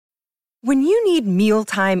When you need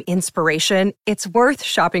mealtime inspiration, it's worth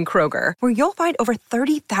shopping Kroger, where you'll find over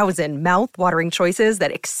 30,000 mouth-watering choices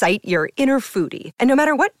that excite your inner foodie. And no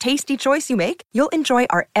matter what tasty choice you make, you'll enjoy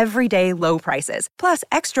our everyday low prices, plus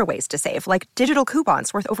extra ways to save, like digital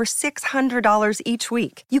coupons worth over $600 each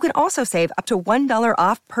week. You can also save up to $1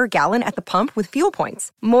 off per gallon at the pump with fuel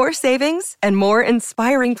points. More savings and more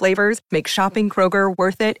inspiring flavors make shopping Kroger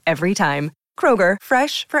worth it every time. Kroger,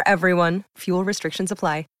 fresh for everyone. Fuel restrictions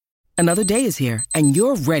apply. Another day is here, and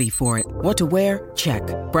you're ready for it. What to wear? Check.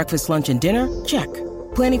 Breakfast, lunch, and dinner? Check.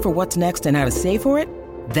 Planning for what's next and how to save for it?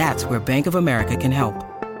 That's where Bank of America can help.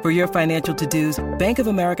 For your financial to-dos, Bank of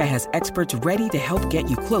America has experts ready to help get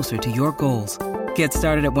you closer to your goals. Get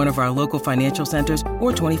started at one of our local financial centers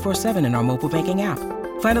or 24/7 in our mobile banking app.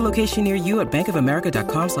 Find a location near you at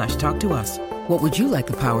bankofamerica.com/talktous. What would you like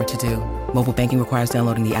the power to do? Mobile banking requires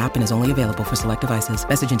downloading the app and is only available for select devices.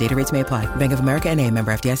 Message and data rates may apply. Bank of America N.A.,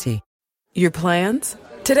 member FDIC. Your plans?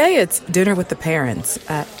 Today it's dinner with the parents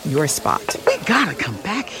at your spot. We gotta come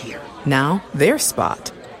back here. Now, their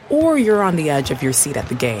spot. Or you're on the edge of your seat at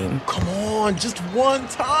the game. Come on, just one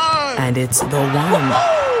time. And it's the one.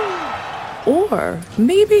 Or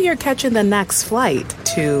maybe you're catching the next flight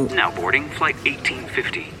to... Now boarding flight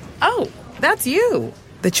 1850. Oh, that's you.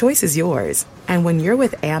 The choice is yours. And when you're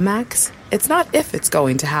with Amex, it's not if it's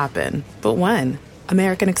going to happen, but when.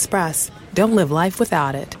 American Express. Don't live life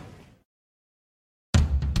without it.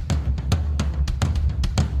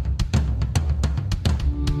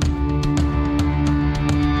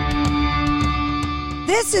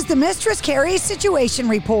 This is the Mistress Carrie Situation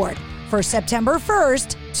Report for September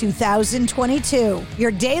 1st, 2022.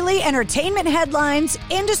 Your daily entertainment headlines,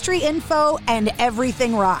 industry info, and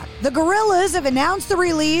everything rock. The Gorillaz have announced the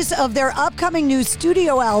release of their upcoming new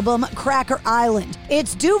studio album, Cracker Island.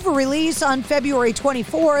 It's due for release on February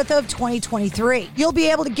 24th of 2023. You'll be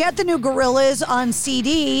able to get the new Gorillaz on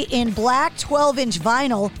CD in black 12-inch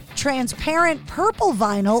vinyl, transparent purple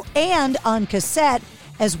vinyl, and on cassette,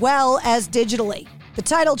 as well as digitally. The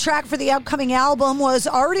title track for the upcoming album was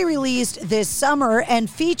already released this summer and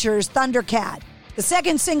features Thundercat. The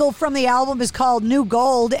second single from the album is called New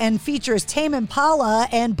Gold and features Tame Impala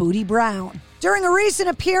and Booty Brown. During a recent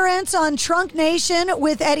appearance on Trunk Nation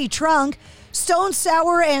with Eddie Trunk, Stone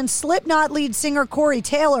Sour and Slipknot lead singer Corey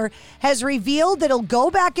Taylor has revealed that he'll go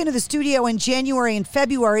back into the studio in January and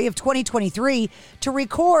February of 2023 to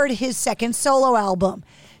record his second solo album.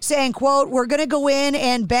 Saying, quote, "We're going to go in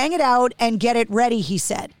and bang it out and get it ready," he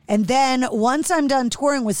said. "And then once I'm done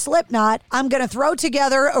touring with Slipknot, I'm going to throw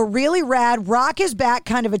together a really rad Rock Is Back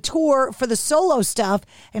kind of a tour for the solo stuff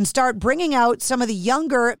and start bringing out some of the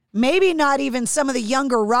younger, maybe not even some of the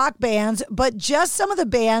younger rock bands, but just some of the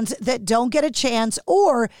bands that don't get a chance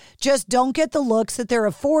or just don't get the looks that they're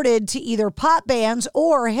afforded to either pop bands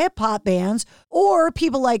or hip hop bands or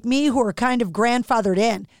people like me who are kind of grandfathered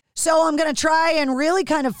in. So I'm going to try and really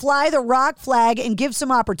kind of fly the rock flag and give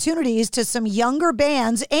some opportunities to some younger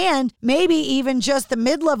bands and maybe even just the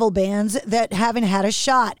mid-level bands that haven't had a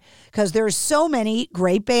shot because there's so many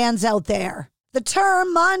great bands out there." The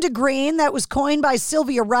term mondegreen that was coined by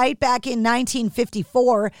Sylvia Wright back in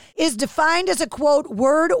 1954 is defined as a, quote,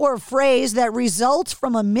 "word or phrase that results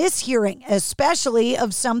from a mishearing, especially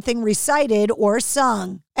of something recited or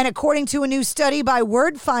sung." And according to a new study by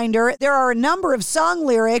WordFinder, there are a number of song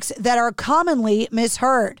lyrics that are commonly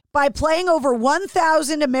misheard. By playing over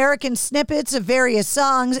 1,000 American snippets of various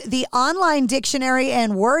songs, the online dictionary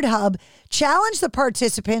and WordHub challenged the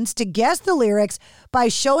participants to guess the lyrics by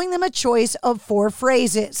showing them a choice of 4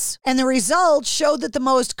 phrases. And the results showed that the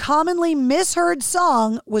most commonly misheard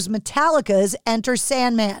song was Metallica's Enter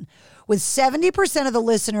Sandman, with 70% of the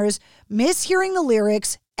listeners mishearing the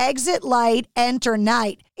lyrics, "Exit light, enter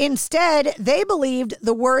night." Instead, they believed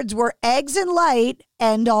the words were "eggs and light,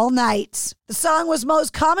 end all nights." The song was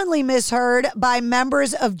most commonly misheard by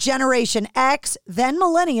members of Generation X, then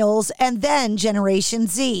Millennials, and then Generation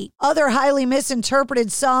Z. Other highly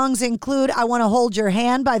misinterpreted songs include "I Want to Hold Your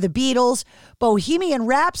Hand" by the Beatles, Bohemian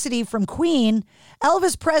Rhapsody from Queen,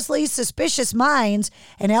 Elvis Presley's Suspicious Minds,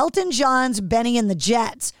 and Elton John's Benny and the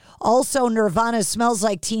Jets. Also, Nirvana's Smells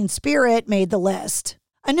Like Teen Spirit made the list.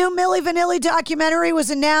 A new Milli Vanilli documentary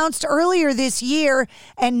was announced earlier this year,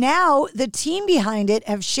 and now the team behind it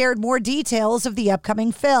have shared more details of the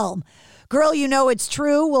upcoming film. Girl, You Know It's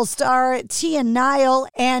True will star Tia Nile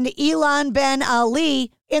and Elon Ben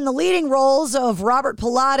Ali in the leading roles of Robert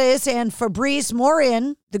Pilatus and Fabrice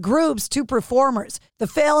Morin, the group's 2 performers. The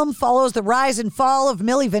film follows the rise and fall of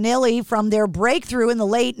Milli Vanilli from their breakthrough in the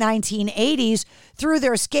late 1980s through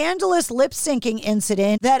their scandalous lip-syncing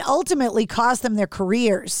incident that ultimately cost them their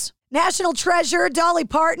careers. National treasure Dolly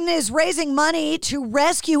Parton is raising money to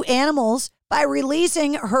rescue animals by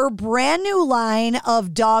releasing her brand new line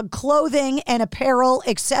of dog clothing and apparel,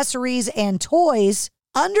 accessories, and toys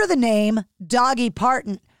under the name Doggy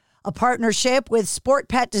Parton. A partnership with Sport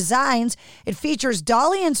Pet Designs, it features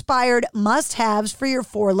Dolly-inspired must-haves for your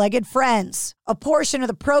four-legged friends. A portion of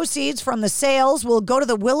the proceeds from the sales will go to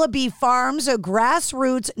the Willoughby Farms, a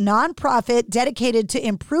grassroots nonprofit dedicated to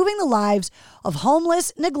improving the lives of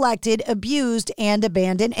homeless, neglected, abused, and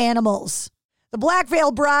abandoned animals. The Black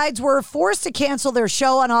Veil Brides were forced to cancel their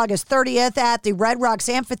show on August 30th at the Red Rocks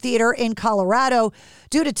Amphitheater in Colorado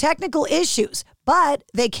due to technical issues, but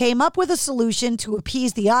they came up with a solution to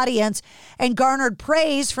appease the audience and garnered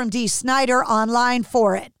praise from Dee Snider online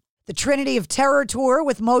for it. The Trinity of Terror tour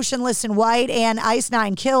with Motionless in White and Ice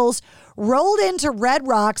Nine Kills rolled into Red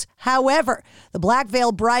Rocks. However, the Black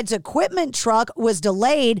Veil Brides equipment truck was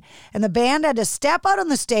delayed, and the band had to step out on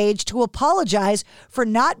the stage to apologize for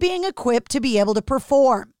not being equipped to be able to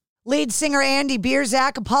perform. Lead singer Andy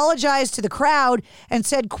Bierzak apologized to the crowd and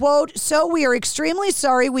said, quote, "So we are extremely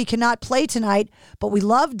sorry we cannot play tonight, but we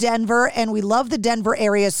love Denver and we love the Denver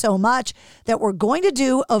area so much that we're going to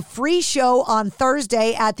do a free show on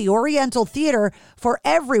Thursday at the Oriental Theater for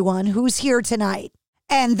everyone who's here tonight."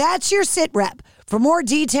 And that's your sit rep. For more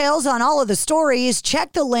details on all of the stories,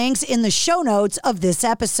 check the links in the show notes of this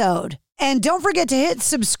episode. And don't forget to hit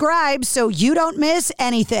subscribe so you don't miss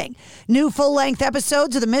anything. New full-length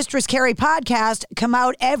episodes of the Mistress Carrie podcast come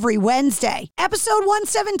out every Wednesday. Episode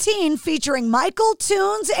 117, featuring Michael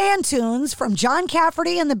Tunes and Tunes from John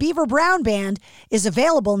Cafferty and the Beaver Brown Band, is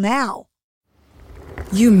available now.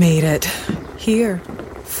 You made it. Here.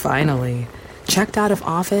 Finally. Checked out of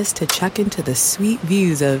office to check into the sweet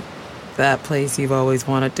views of that place you've always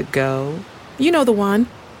wanted to go. You know the one.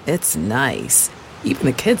 It's nice. Even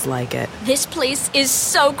the kids like it. This place is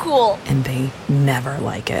so cool. And they never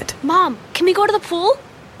like it. Mom, can we go to the pool?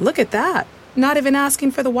 Look at that. Not even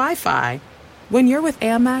asking for the Wi-Fi. When you're with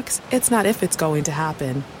Amex, it's not if it's going to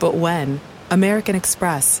happen, but when. American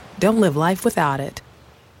Express. Don't live life without it.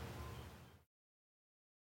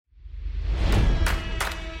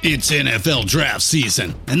 It's NFL draft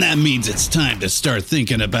season, and that means it's time to start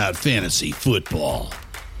thinking about fantasy football.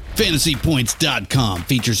 FantasyPoints.com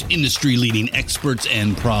features industry-leading experts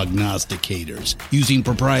and prognosticators using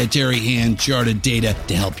proprietary hand-charted data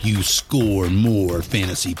to help you score more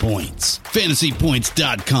fantasy points.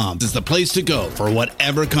 FantasyPoints.com is the place to go for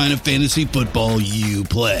whatever kind of fantasy football you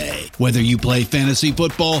play. Whether you play fantasy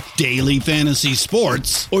football, daily fantasy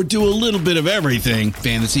sports, or do a little bit of everything,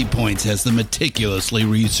 Fantasy Points has the meticulously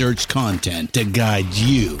researched content to guide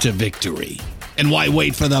you to victory. And why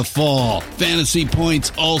wait for the fall? Fantasy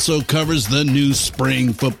Points also covers the new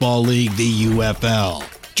spring football league, the UFL.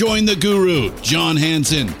 Join the guru, John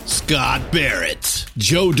Hansen, Scott Barrett,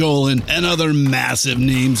 Joe Dolan, and other massive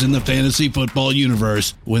names in the fantasy football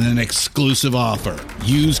universe with an exclusive offer.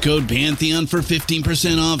 Use code Pantheon for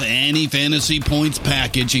 15% off any Fantasy Points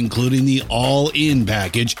package, including the all-in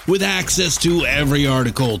package, with access to every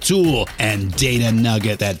article, tool, and data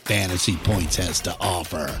nugget that Fantasy Points has to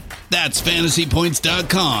offer. That's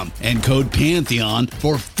FantasyPoints.com and code Pantheon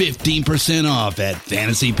for 15% off at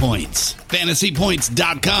Fantasy Points.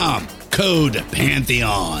 FantasyPoints.com, code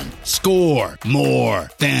Pantheon. Score more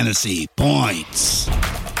fantasy points.